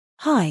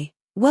Hi,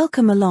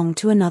 welcome along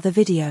to another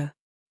video.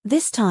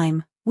 This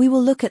time, we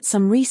will look at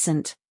some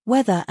recent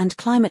weather and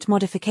climate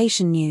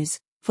modification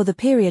news for the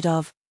period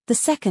of the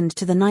 2nd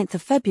to the 9th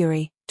of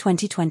February,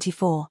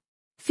 2024.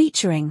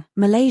 Featuring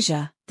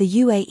Malaysia, the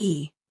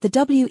UAE, the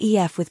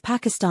WEF with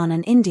Pakistan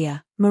and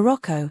India,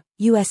 Morocco,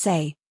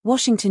 USA,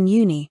 Washington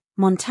Uni,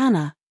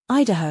 Montana,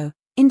 Idaho,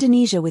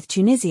 Indonesia with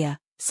Tunisia,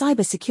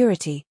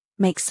 cybersecurity,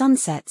 make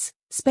sunsets,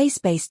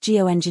 space-based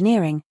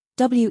geoengineering,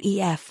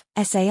 WEF,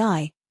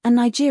 SAI, and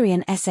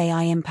Nigerian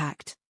SAI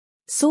impact.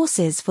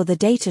 Sources for the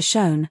data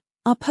shown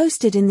are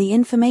posted in the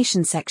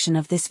information section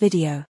of this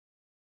video.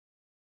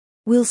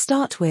 We'll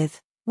start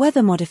with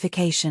weather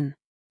modification.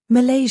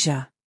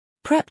 Malaysia.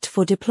 Prepped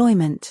for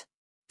deployment.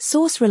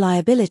 Source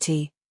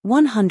reliability,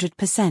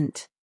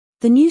 100%.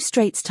 The New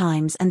Straits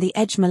Times and The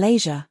Edge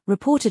Malaysia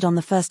reported on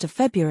the 1st of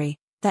February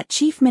that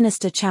Chief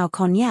Minister Chow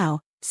Kon Yeow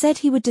said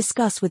he would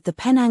discuss with the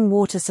Penang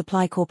Water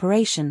Supply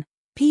Corporation,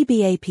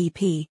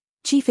 PBAPP,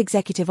 Chief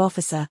Executive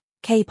Officer,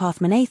 K.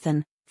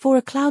 Pathmanathan, for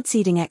a cloud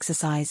seeding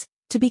exercise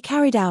to be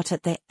carried out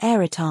at the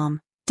Aerosol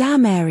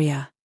Dam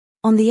area.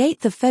 On the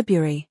 8th of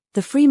February,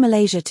 the Free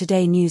Malaysia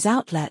Today news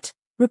outlet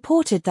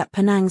reported that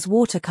Penang's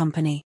water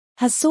company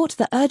has sought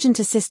the urgent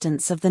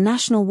assistance of the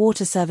National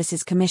Water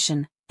Services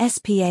Commission,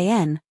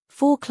 SPAN,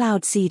 for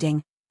cloud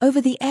seeding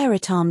over the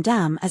Aerosol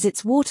Dam as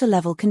its water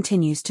level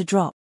continues to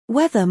drop.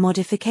 Weather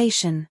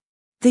modification.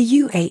 The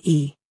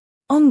UAE.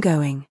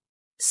 Ongoing.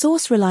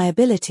 Source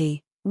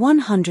reliability,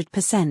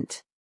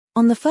 100%.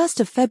 On the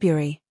 1st of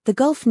February, the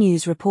Gulf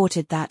News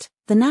reported that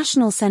the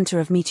National Center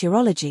of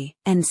Meteorology,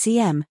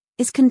 NCM,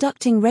 is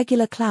conducting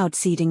regular cloud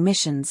seeding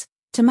missions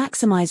to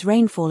maximize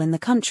rainfall in the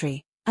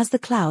country, as the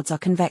clouds are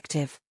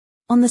convective.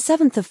 On the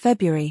 7th of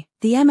February,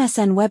 the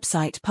MSN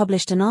website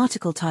published an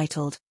article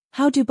titled,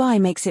 How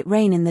Dubai Makes It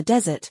Rain in the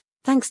Desert,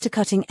 thanks to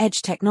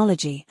cutting-edge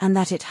technology, and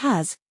that it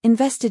has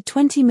invested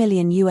 $20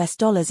 million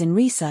in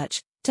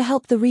research to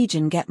help the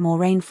region get more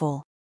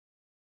rainfall.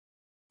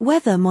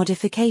 Weather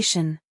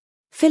modification.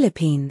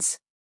 Philippines.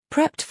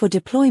 Prepped for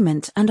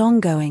deployment and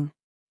ongoing.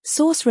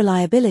 Source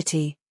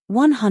reliability,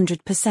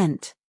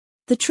 100%.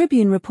 The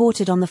Tribune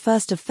reported on the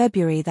 1st of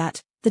February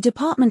that the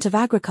Department of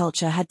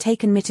Agriculture had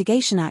taken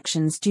mitigation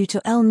actions due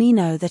to El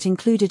Niño that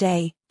included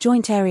a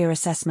joint area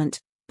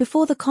assessment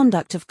before the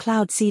conduct of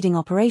cloud seeding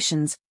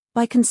operations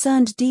by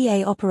concerned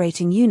DA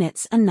operating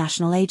units and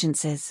national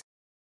agencies.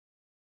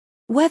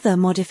 Weather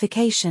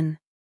modification.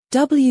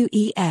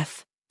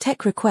 WEF,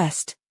 Tech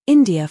Request,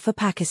 India for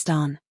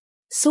Pakistan.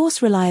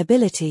 Source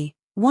reliability,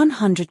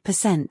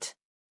 100%.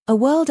 A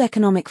World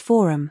Economic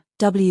Forum,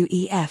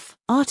 WEF,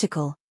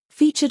 article,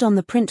 featured on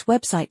the print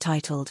website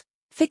titled,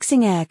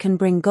 Fixing Air Can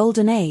Bring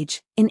Golden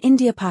Age, in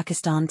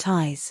India-Pakistan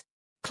Ties.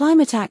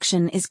 Climate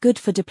action is good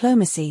for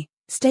diplomacy,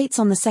 states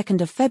on the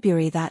 2nd of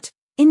February that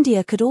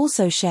India could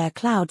also share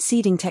cloud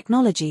seeding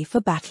technology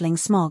for battling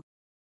smog.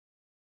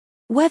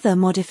 Weather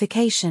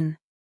modification.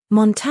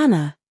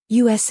 Montana,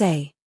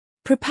 USA.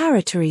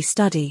 Preparatory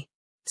study.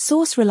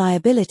 Source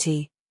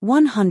reliability,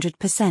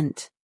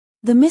 100%.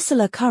 The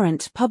Micellar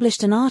Current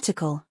published an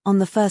article on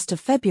the 1st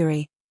of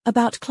February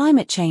about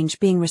climate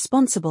change being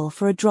responsible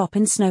for a drop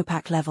in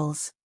snowpack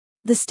levels.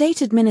 The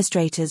state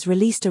administrators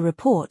released a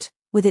report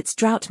with its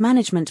drought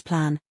management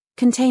plan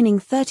containing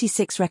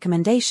 36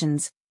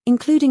 recommendations,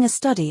 including a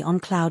study on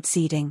cloud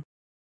seeding.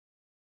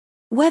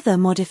 Weather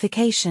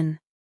modification.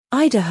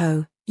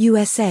 Idaho,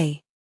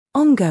 USA.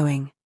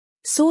 Ongoing.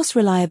 Source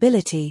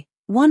reliability,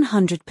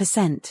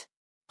 100%.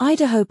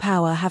 Idaho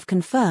Power have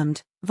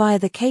confirmed, via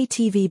the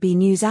KTVB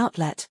news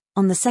outlet,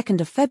 on the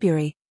 2nd of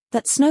February,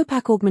 that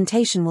snowpack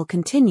augmentation will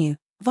continue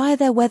via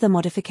their weather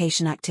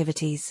modification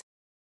activities.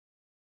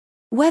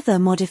 Weather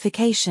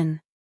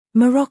modification.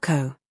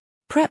 Morocco.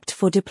 Prepped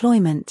for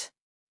deployment.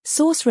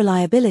 Source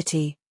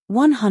reliability,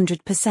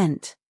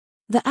 100%.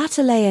 The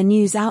Atalaya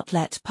news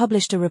outlet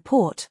published a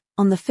report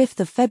on the 5th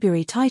of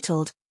February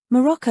titled,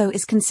 Morocco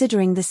is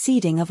considering the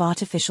seeding of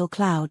artificial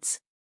clouds.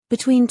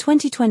 Between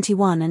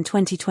 2021 and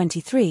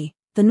 2023,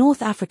 the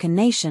North African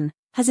nation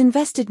has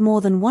invested more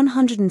than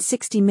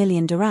 160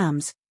 million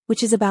dirhams,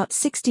 which is about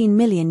 $16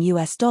 million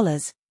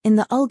in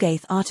the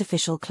Ulgaith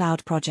Artificial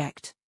Cloud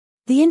Project.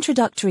 The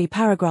introductory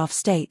paragraph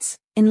states,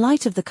 in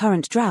light of the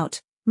current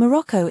drought,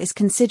 Morocco is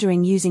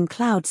considering using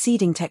cloud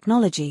seeding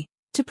technology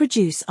to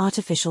produce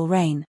artificial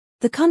rain.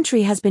 The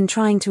country has been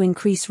trying to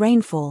increase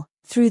rainfall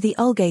through the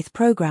Ulgaith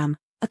program,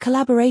 a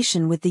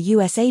collaboration with the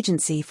U.S.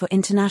 Agency for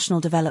International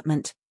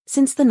Development,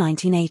 since the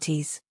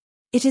 1980s.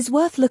 It is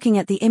worth looking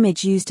at the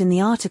image used in the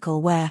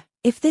article where,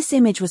 if this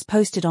image was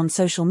posted on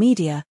social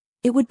media,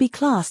 it would be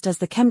classed as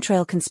the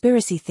chemtrail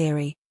conspiracy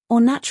theory,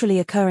 or naturally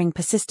occurring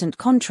persistent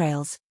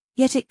contrails,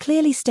 yet it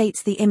clearly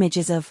states the image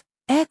is of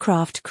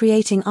aircraft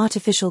creating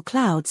artificial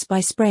clouds by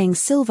spraying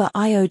silver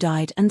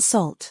iodide and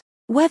salt.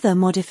 Weather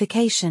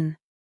modification.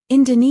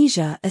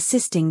 Indonesia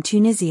assisting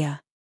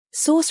Tunisia.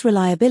 Source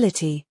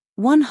reliability,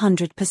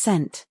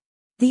 100%.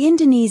 The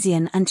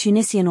Indonesian and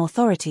Tunisian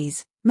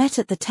authorities met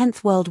at the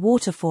 10th World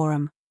Water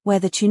Forum, where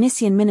the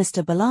Tunisian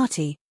Minister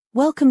Belati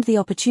welcomed the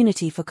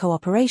opportunity for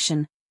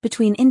cooperation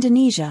between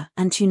Indonesia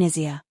and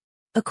Tunisia.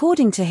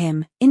 According to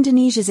him,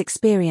 Indonesia's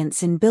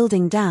experience in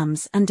building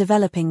dams and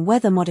developing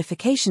weather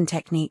modification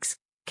techniques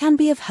can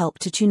be of help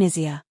to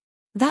Tunisia.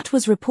 That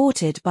was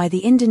reported by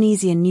the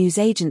Indonesian news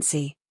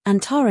agency,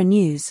 Antara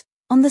News,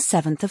 on the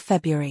 7th of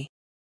February.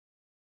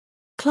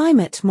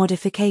 Climate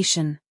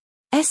modification.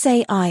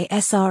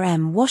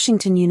 SAI-SRM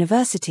Washington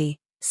University,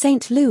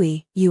 St.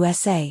 Louis,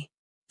 USA.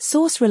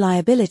 Source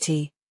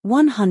reliability,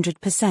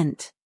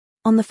 100%.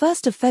 On the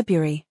 1st of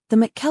February, the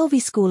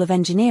McKelvey School of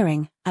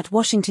Engineering, at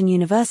Washington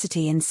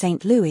University in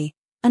St. Louis,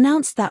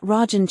 announced that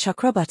Rajan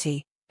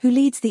Chakrabarti, who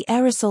leads the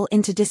Aerosol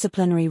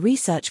Interdisciplinary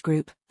Research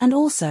Group, and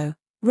also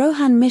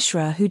Rohan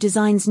Mishra, who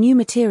designs new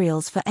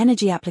materials for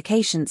energy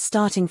applications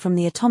starting from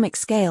the atomic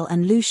scale,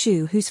 and Lu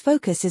Shu, whose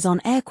focus is on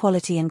air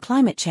quality and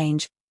climate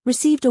change,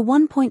 received a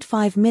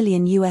 $1.5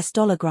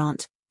 million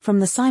grant from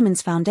the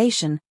Simons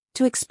Foundation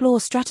to explore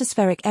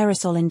stratospheric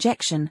aerosol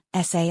injection,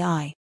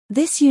 SAI.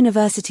 This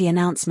university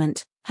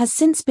announcement has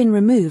since been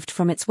removed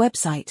from its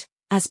website.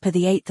 As per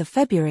the 8th of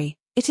February,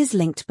 it is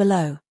linked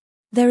below.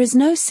 There is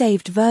no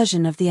saved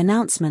version of the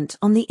announcement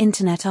on the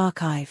Internet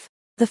Archive.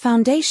 The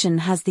foundation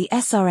has the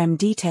SRM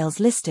details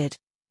listed,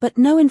 but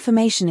no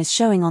information is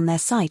showing on their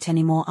site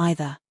anymore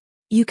either.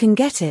 You can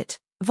get it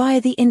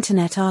via the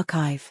Internet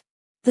Archive.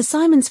 The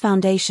Simons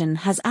Foundation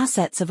has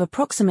assets of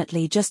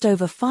approximately just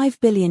over $5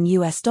 billion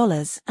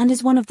and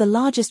is one of the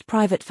largest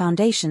private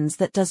foundations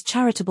that does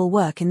charitable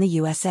work in the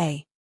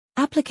USA.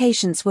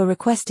 Applications were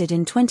requested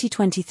in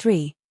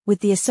 2023, with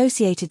the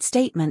associated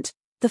statement,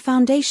 "The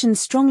foundation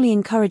strongly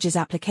encourages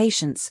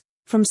applications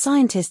from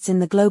scientists in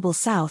the Global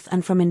South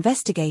and from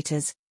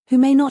investigators who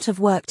may not have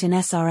worked in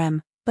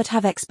SRM, but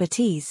have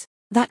expertise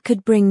that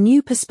could bring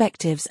new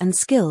perspectives and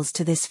skills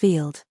to this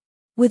field."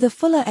 With a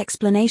fuller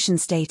explanation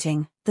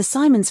stating, the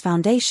Simons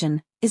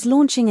Foundation is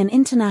launching an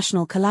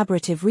international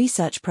collaborative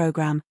research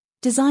program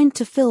designed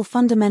to fill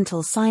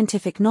fundamental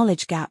scientific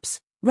knowledge gaps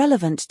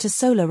relevant to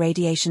solar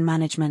radiation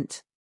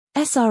management.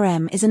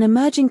 SRM is an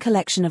emerging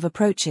collection of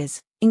approaches,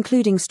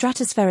 including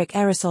stratospheric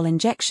aerosol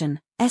injection,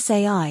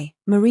 SAI,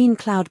 marine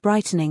cloud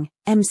brightening,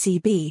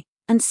 MCB,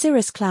 and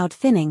cirrus cloud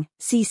thinning,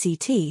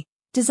 CCT,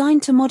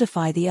 designed to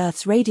modify the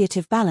Earth's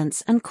radiative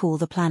balance and cool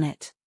the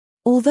planet.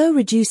 Although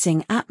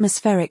reducing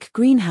atmospheric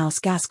greenhouse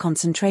gas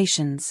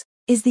concentrations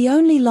is the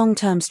only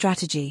long-term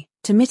strategy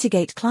to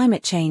mitigate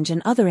climate change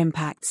and other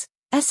impacts,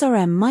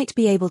 SRM might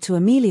be able to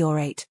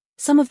ameliorate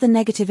some of the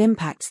negative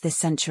impacts this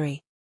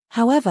century.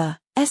 However,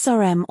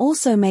 SRM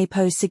also may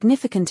pose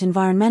significant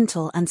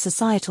environmental and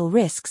societal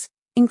risks,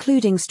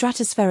 including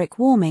stratospheric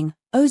warming,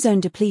 ozone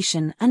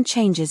depletion, and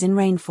changes in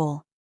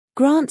rainfall.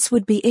 Grants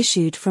would be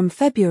issued from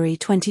February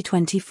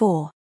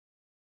 2024.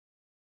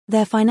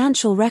 Their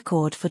financial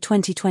record for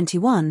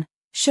 2021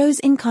 shows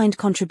in-kind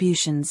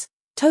contributions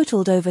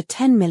totaled over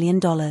 $10 million.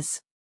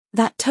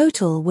 That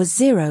total was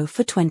zero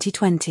for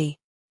 2020.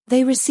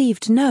 They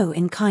received no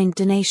in-kind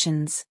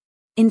donations.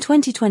 In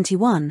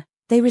 2021,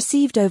 they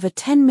received over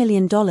 $10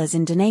 million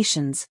in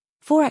donations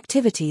for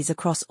activities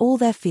across all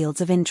their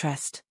fields of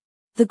interest.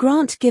 The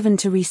grant given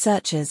to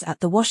researchers at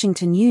the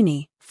Washington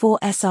Uni for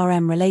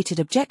SRM-related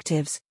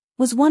objectives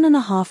was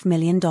 $1.5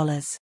 million.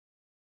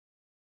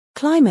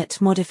 Climate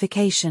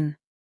modification.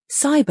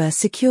 Cyber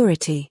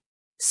security.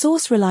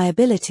 Source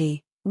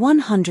reliability,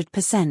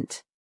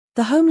 100%.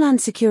 The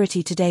Homeland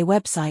Security Today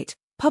website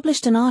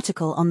published an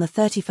article on the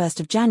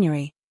 31st of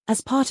January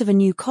as part of a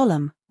new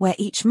column where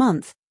each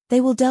month they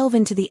will delve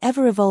into the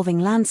ever-evolving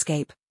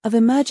landscape of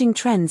emerging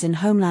trends in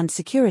Homeland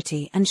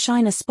Security and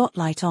shine a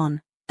spotlight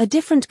on a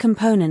different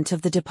component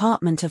of the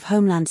Department of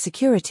Homeland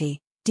Security,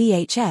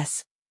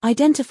 DHS,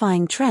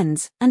 identifying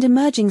trends and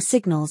emerging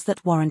signals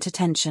that warrant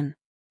attention.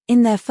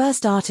 In their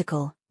first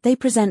article, they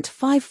present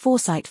 5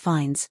 foresight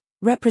finds,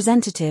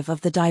 representative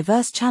of the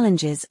diverse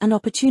challenges and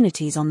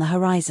opportunities on the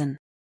horizon.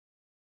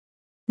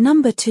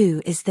 Number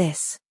 2 is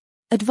this.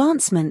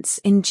 Advancements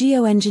in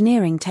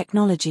geoengineering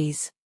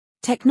technologies.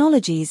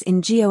 Technologies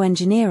in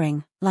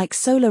geoengineering, like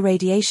solar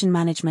radiation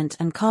management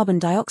and carbon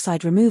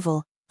dioxide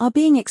removal, are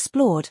being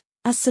explored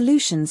as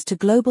solutions to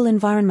global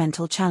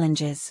environmental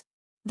challenges.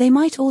 They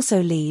might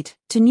also lead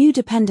to new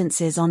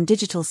dependencies on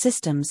digital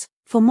systems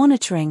for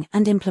monitoring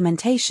and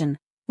implementation,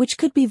 which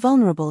could be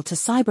vulnerable to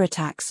cyber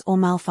attacks or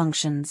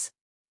malfunctions.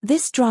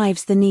 This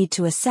drives the need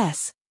to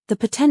assess the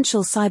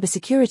potential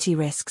cybersecurity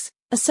risks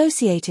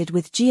associated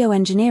with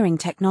geoengineering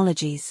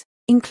technologies,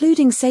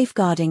 including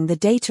safeguarding the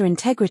data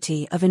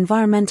integrity of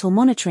environmental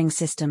monitoring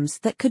systems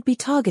that could be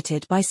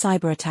targeted by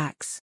cyber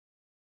attacks.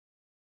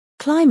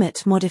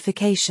 Climate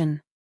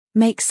modification.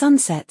 Make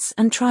sunsets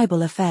and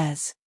tribal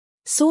affairs.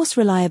 Source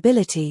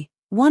reliability,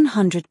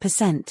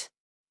 100%.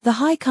 The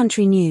High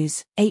Country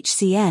News,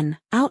 HCN,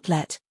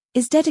 outlet,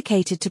 is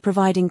dedicated to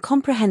providing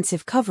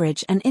comprehensive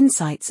coverage and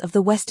insights of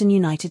the western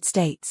United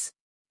States.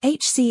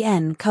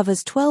 HCN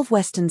covers 12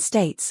 western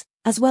states,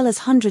 as well as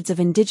hundreds of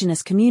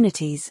indigenous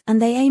communities,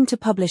 and they aim to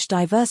publish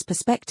diverse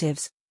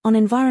perspectives on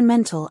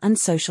environmental and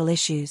social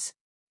issues.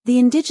 The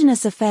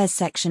Indigenous Affairs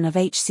section of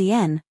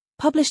HCN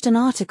published an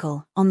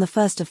article on the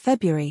 1st of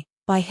February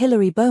by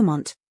Hilary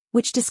Beaumont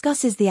which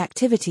discusses the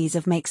activities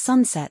of Make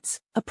Sunsets,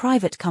 a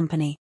private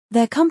company.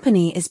 Their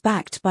company is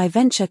backed by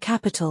venture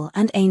capital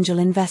and angel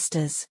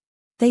investors.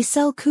 They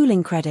sell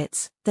cooling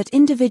credits that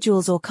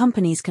individuals or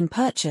companies can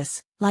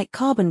purchase, like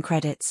carbon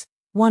credits.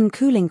 One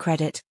cooling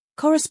credit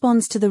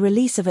corresponds to the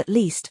release of at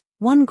least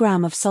 1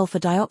 gram of sulfur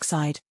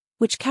dioxide,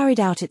 which carried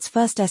out its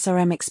first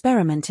SRM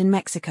experiment in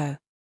Mexico.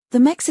 The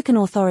Mexican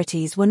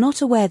authorities were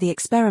not aware the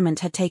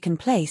experiment had taken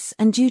place,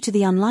 and due to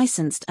the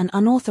unlicensed and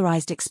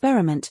unauthorized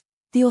experiment,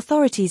 the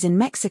authorities in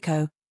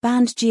Mexico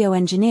banned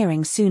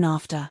Geo-Engineering soon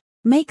after.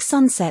 Make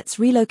Sunsets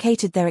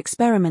relocated their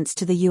experiments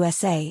to the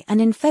USA,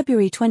 and in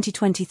February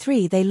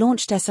 2023 they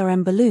launched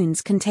SRM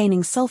balloons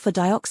containing sulfur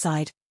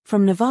dioxide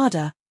from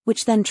Nevada,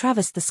 which then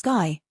traversed the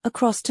sky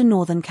across to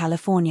Northern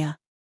California.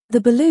 The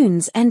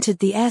balloons entered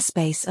the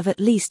airspace of at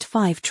least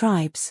 5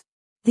 tribes.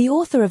 The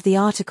author of the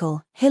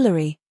article,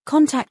 Hillary,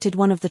 contacted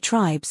one of the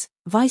tribes,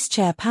 Vice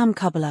Chair Pam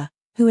Kubala,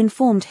 who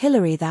informed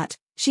Hillary that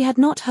she had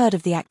not heard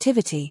of the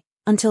activity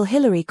until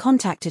Hillary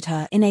contacted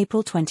her in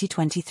April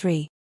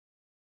 2023.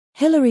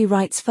 Hillary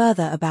writes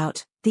further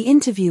about the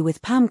interview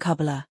with Pam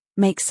Kubala.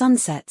 Make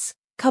Sunsets,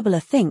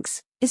 Kubala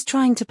thinks, is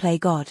trying to play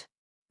God.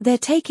 They're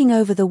taking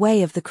over the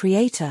way of the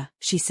Creator,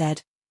 she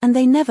said, and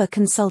they never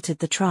consulted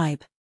the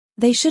tribe.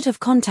 They should have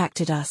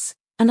contacted us,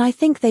 and I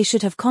think they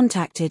should have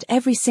contacted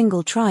every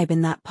single tribe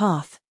in that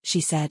path,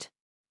 she said.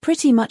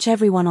 Pretty much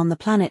everyone on the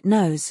planet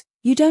knows,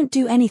 you don't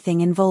do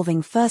anything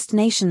involving First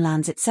Nation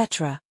lands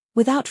etc.,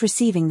 without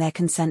receiving their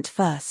consent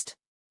first.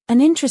 An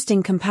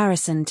interesting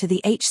comparison to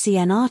the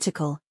HCN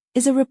article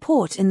is a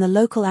report in the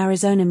local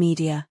Arizona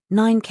media,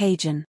 9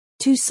 Cajun,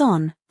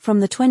 Tucson, from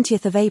the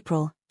 20th of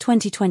April,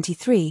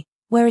 2023,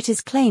 where it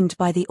is claimed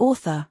by the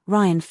author,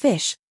 Ryan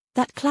Fish,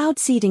 that cloud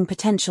seeding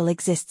potential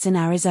exists in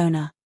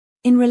Arizona.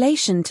 In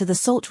relation to the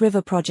Salt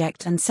River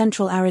Project and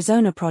Central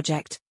Arizona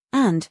Project,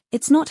 and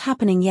it's not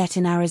happening yet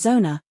in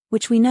Arizona,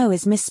 which we know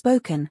is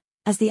misspoken,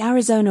 as the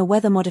Arizona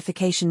Weather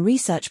Modification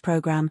Research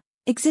Program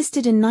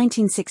existed in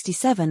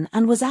 1967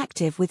 and was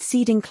active with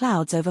seeding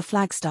clouds over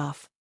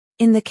Flagstaff.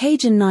 In the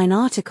Cajun 9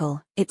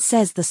 article, it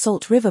says the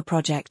Salt River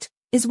Project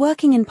is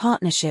working in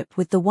partnership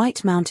with the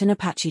White Mountain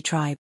Apache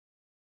tribe.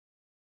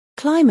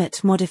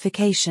 Climate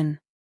modification.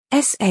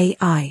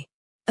 SAI.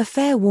 A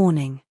fair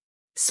warning.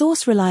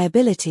 Source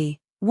reliability,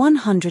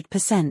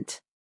 100%.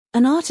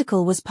 An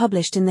article was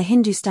published in the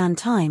Hindustan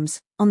Times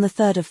on the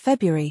 3rd of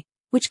February,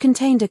 which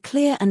contained a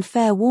clear and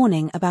fair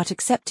warning about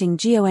accepting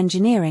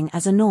geoengineering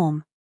as a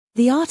norm.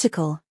 The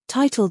article,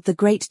 titled The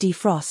Great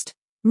Defrost,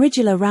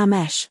 Mridula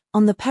Ramesh,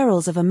 on the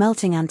perils of a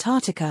melting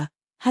Antarctica,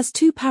 has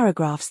 2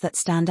 paragraphs that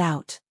stand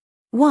out.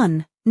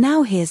 1.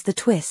 Now here's the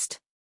twist.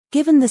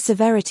 Given the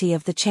severity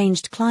of the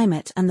changed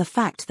climate and the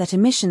fact that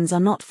emissions are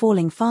not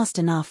falling fast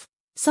enough,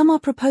 some are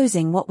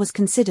proposing what was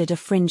considered a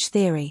fringe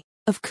theory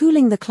of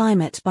cooling the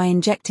climate by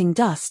injecting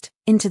dust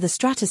into the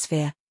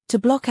stratosphere to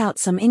block out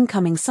some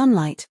incoming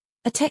sunlight,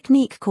 a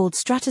technique called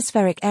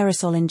stratospheric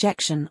aerosol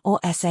injection or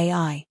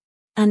SAI.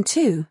 And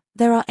 2,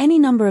 there are any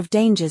number of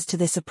dangers to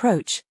this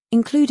approach,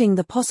 including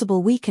the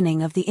possible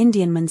weakening of the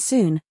Indian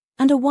monsoon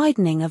and a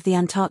widening of the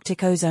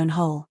Antarctic ozone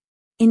hole.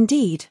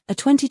 Indeed, a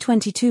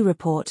 2022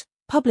 report,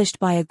 published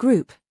by a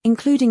group,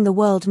 including the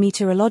World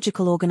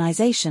Meteorological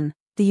Organization,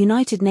 the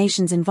United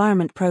Nations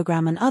Environment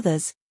Programme and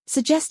others,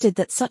 suggested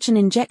that such an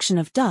injection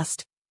of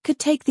dust could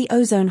take the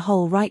ozone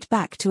hole right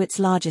back to its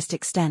largest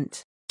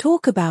extent.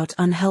 Talk about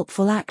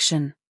unhelpful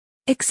action.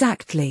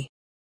 Exactly.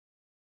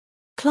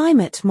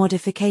 Climate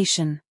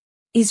modification.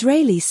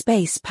 Israeli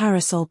space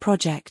Parasol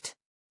project.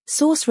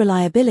 Source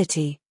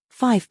reliability,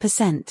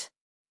 5%.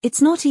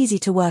 It's not easy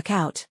to work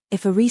out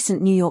if a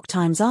recent New York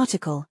Times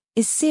article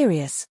is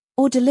serious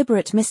or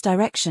deliberate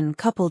misdirection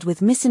coupled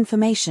with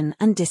misinformation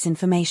and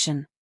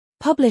disinformation.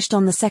 Published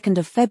on the 2nd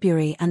of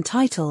February and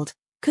titled,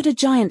 Could a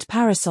Giant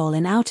Parasol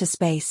in Outer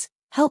Space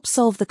Help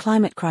Solve the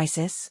Climate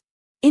Crisis?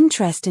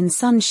 Interest in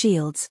sun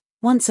shields,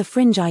 once a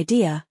fringe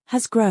idea,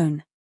 has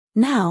grown.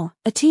 Now,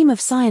 a team of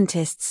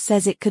scientists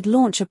says it could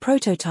launch a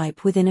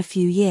prototype within a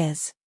few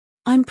years.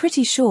 I'm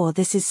pretty sure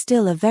this is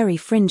still a very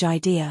fringe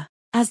idea,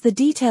 as the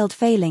detailed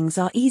failings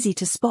are easy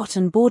to spot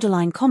and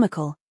borderline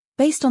comical,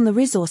 based on the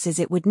resources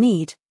it would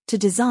need to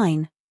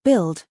design,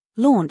 build,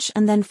 launch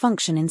and then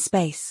function in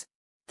space.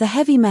 The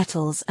heavy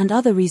metals and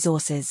other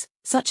resources,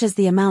 such as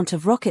the amount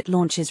of rocket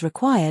launches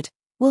required,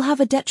 will have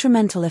a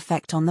detrimental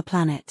effect on the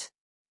planet.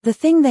 The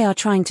thing they are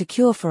trying to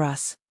cure for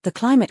us, the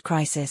climate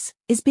crisis,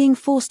 is being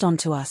forced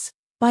onto us,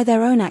 by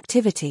their own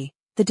activity,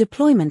 the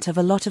deployment of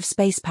a lot of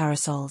space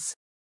parasols.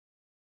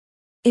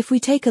 If we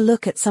take a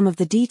look at some of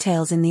the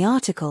details in the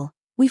article,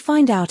 we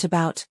find out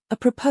about a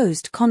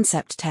proposed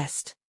concept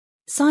test.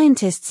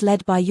 Scientists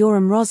led by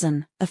Yoram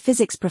Rozan, a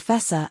physics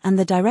professor and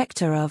the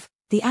director of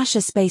the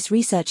Asher Space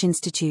Research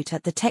Institute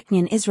at the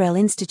Technion Israel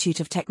Institute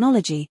of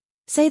Technology,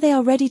 say they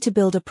are ready to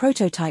build a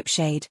prototype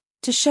shade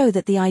to show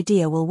that the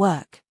idea will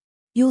work.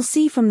 You'll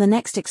see from the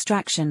next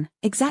extraction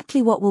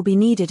exactly what will be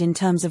needed in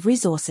terms of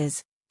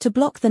resources. To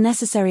block the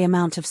necessary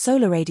amount of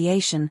solar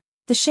radiation,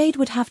 the shade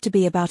would have to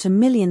be about 1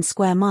 million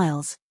square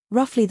miles,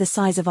 roughly the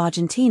size of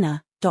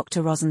Argentina,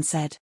 Dr. Rosen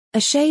said.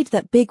 A shade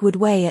that big would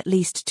weigh at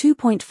least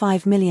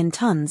 2.5 million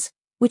tons,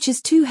 which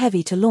is too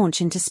heavy to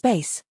launch into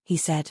space, he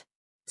said.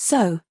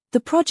 So, the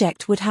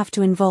project would have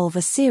to involve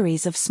a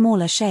series of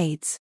smaller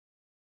shades.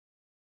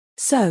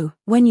 So,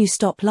 when you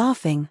stop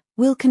laughing,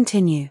 we'll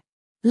continue.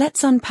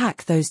 Let's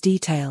unpack those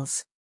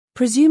details.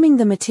 Presuming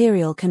the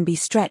material can be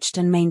stretched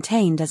and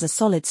maintained as a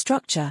solid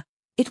structure,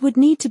 it would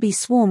need to be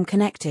swarm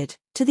connected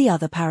to the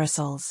other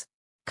parasols.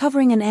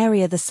 Covering an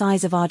area the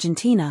size of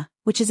Argentina,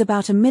 which is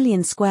about 1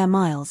 million square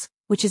miles,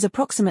 which is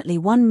approximately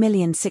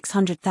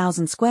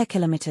 1,600,000 square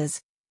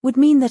kilometers, would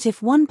mean that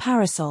if one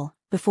parasol,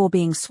 before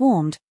being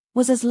swarmed,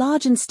 was as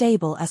large and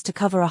stable as to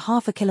cover a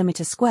half a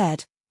kilometer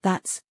squared,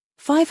 that's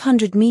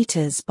 500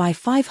 meters by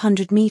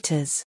 500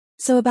 meters,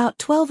 so about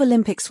 12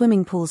 Olympic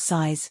swimming pools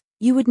size,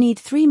 you would need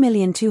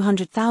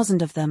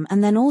 3,200,000 of them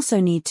and then also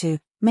need to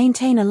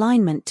maintain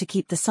alignment to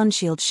keep the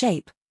sunshield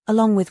shape,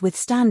 along with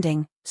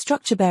withstanding,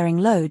 structure-bearing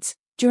loads,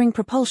 during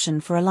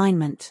propulsion for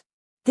alignment.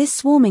 This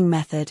swarming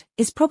method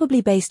is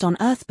probably based on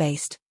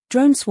Earth-based,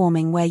 drone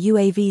swarming where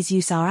UAVs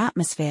use our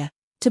atmosphere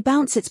to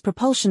bounce its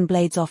propulsion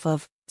blades off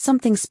of,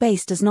 something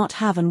space does not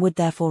have and would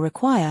therefore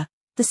require,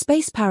 the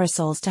space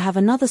parasols to have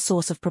another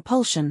source of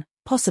propulsion,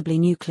 possibly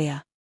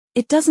nuclear.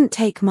 It doesn't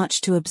take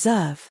much to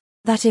observe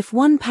that if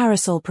one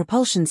parasol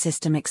propulsion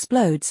system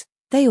explodes,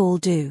 they all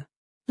do.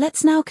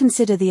 Let's now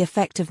consider the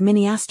effect of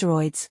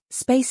mini-asteroids,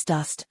 space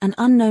dust and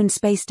unknown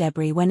space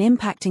debris when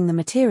impacting the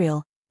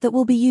material that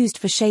will be used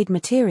for shade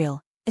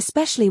material,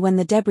 especially when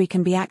the debris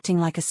can be acting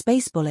like a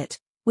space bullet,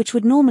 which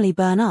would normally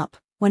burn up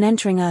when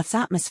entering Earth's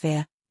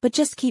atmosphere, but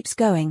just keeps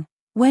going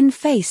when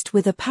faced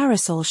with a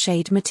parasol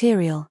shade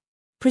material.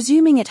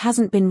 Presuming it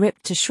hasn't been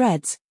ripped to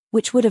shreds,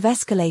 which would have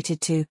escalated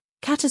to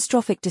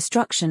catastrophic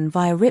destruction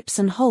via rips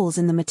and holes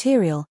in the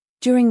material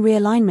during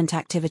realignment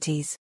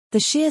activities, the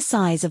sheer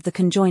size of the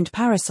conjoined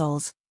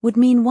parasols would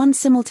mean one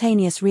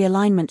simultaneous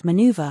realignment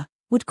maneuver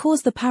would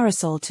cause the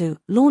parasol to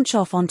launch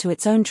off onto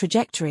its own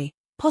trajectory,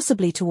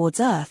 possibly towards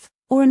Earth,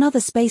 or another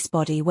space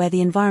body where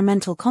the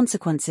environmental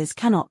consequences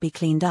cannot be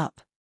cleaned up.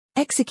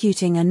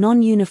 Executing a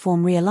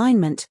non-uniform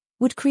realignment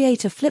would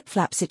create a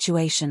flip-flap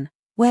situation,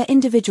 where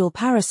individual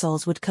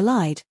parasols would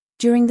collide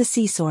during the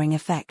seesawing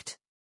effect.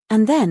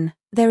 And then,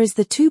 there is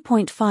the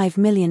 2.5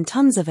 million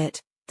tons of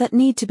it that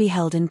need to be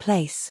held in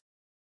place.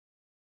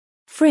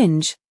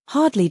 Fringe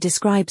hardly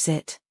describes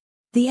it.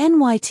 The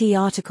NYT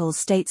article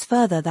states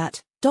further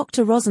that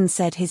Dr. Rosen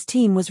said his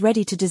team was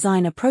ready to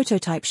design a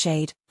prototype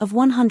shade of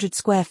 100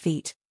 square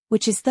feet,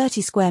 which is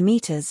 30 square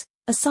meters,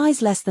 a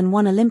size less than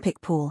one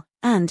Olympic pool,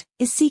 and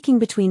is seeking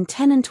between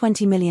 $10 and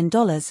 $20 million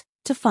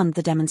to fund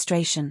the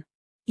demonstration.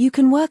 You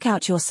can work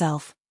out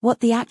yourself what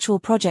the actual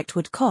project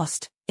would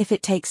cost if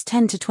it takes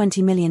 $10 to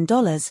 $20 million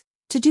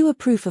to do a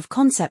proof of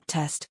concept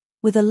test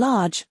with a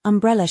large,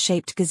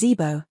 umbrella-shaped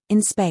gazebo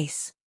in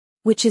space,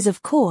 which is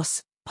of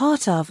course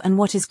part of and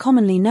what is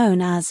commonly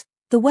known as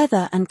the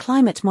Weather and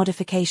Climate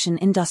Modification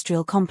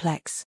Industrial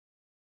Complex.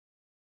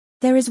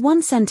 There is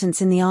one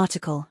sentence in the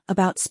article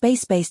about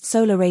space-based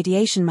solar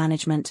radiation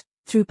management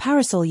through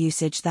parasol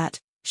usage that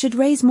should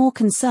raise more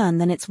concern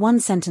than its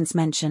one-sentence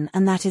mention,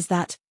 and that is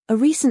that a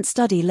recent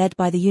study led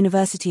by the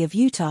University of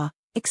Utah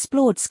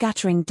explored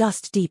scattering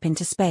dust deep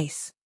into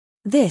space.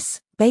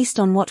 This, based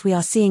on what we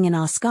are seeing in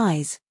our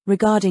skies,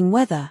 regarding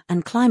weather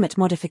and climate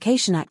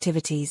modification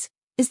activities,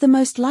 is the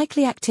most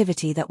likely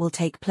activity that will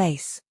take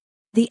place.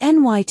 The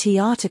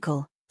NYT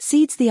article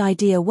seeds the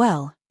idea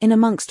well in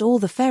amongst all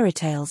the fairy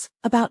tales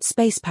about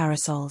space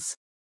parasols.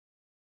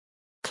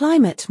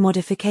 Climate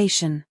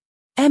modification.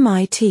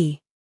 MIT.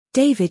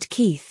 David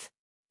Keith.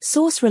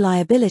 Source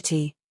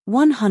reliability,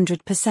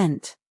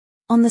 100%.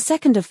 On the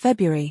 2nd of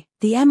February,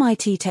 the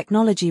MIT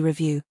Technology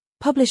Review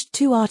published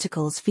 2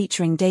 articles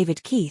featuring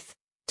David Keith,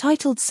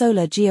 titled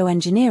Solar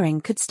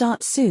Geo-Engineering Could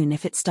Start Soon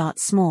If It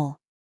Starts Small.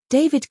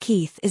 David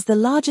Keith is the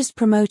largest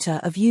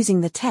promoter of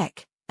using the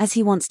tech, as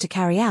he wants to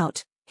carry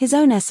out his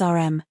own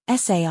SRM,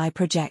 SAI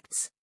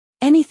projects.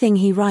 Anything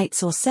he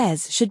writes or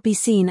says should be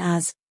seen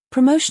as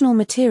promotional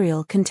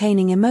material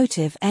containing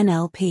emotive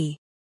NLP.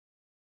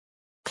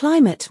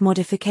 Climate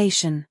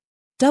modification.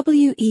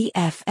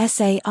 WEF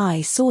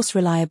SAI source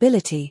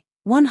reliability,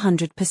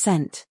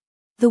 100%.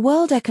 The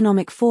World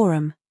Economic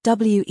Forum,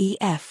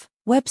 WEF,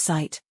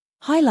 website,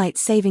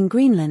 highlights saving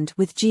Greenland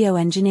with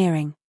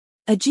geoengineering.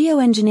 A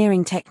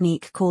geoengineering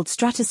technique called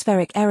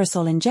stratospheric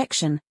aerosol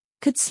injection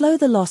could slow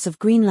the loss of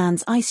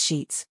Greenland's ice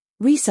sheets,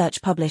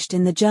 research published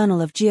in the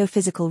Journal of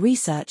Geophysical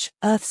Research,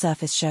 Earth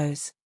surface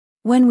shows.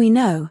 When we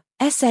know,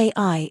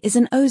 SAI is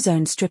an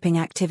ozone stripping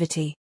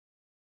activity.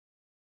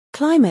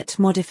 Climate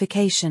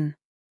modification.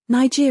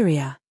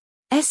 Nigeria.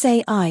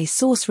 SAI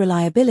source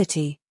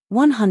reliability,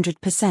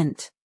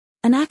 100%.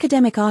 An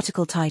academic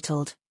article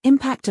titled,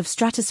 Impact of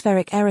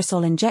Stratospheric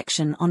Aerosol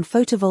Injection on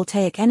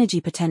Photovoltaic Energy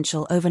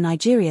Potential over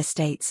Nigeria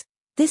states,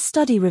 this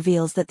study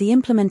reveals that the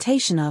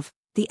implementation of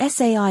the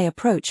SAI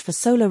approach for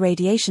solar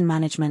radiation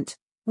management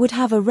would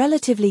have a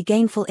relatively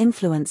gainful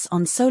influence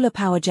on solar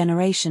power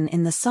generation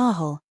in the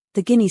Sahel,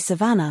 the Guinea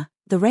savanna,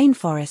 the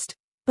rainforest,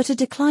 but a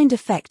declined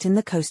effect in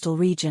the coastal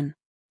region.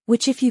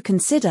 Which, if you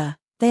consider,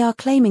 they are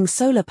claiming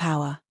solar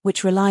power,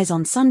 which relies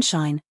on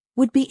sunshine,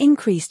 would be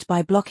increased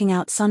by blocking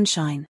out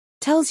sunshine.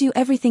 Tells you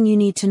everything you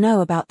need to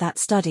know about that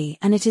study,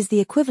 and it is the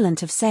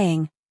equivalent of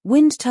saying,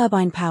 wind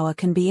turbine power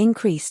can be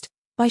increased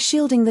by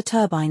shielding the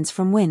turbines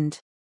from wind.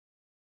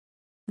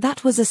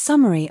 That was a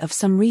summary of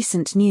some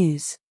recent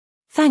news.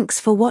 Thanks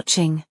for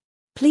watching.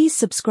 Please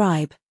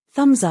subscribe,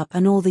 thumbs up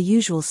and all the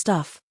usual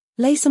stuff,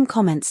 lay some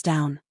comments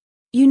down.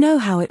 You know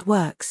how it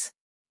works.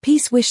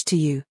 Peace wish to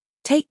you,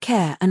 take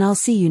care and I'll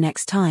see you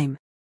next time.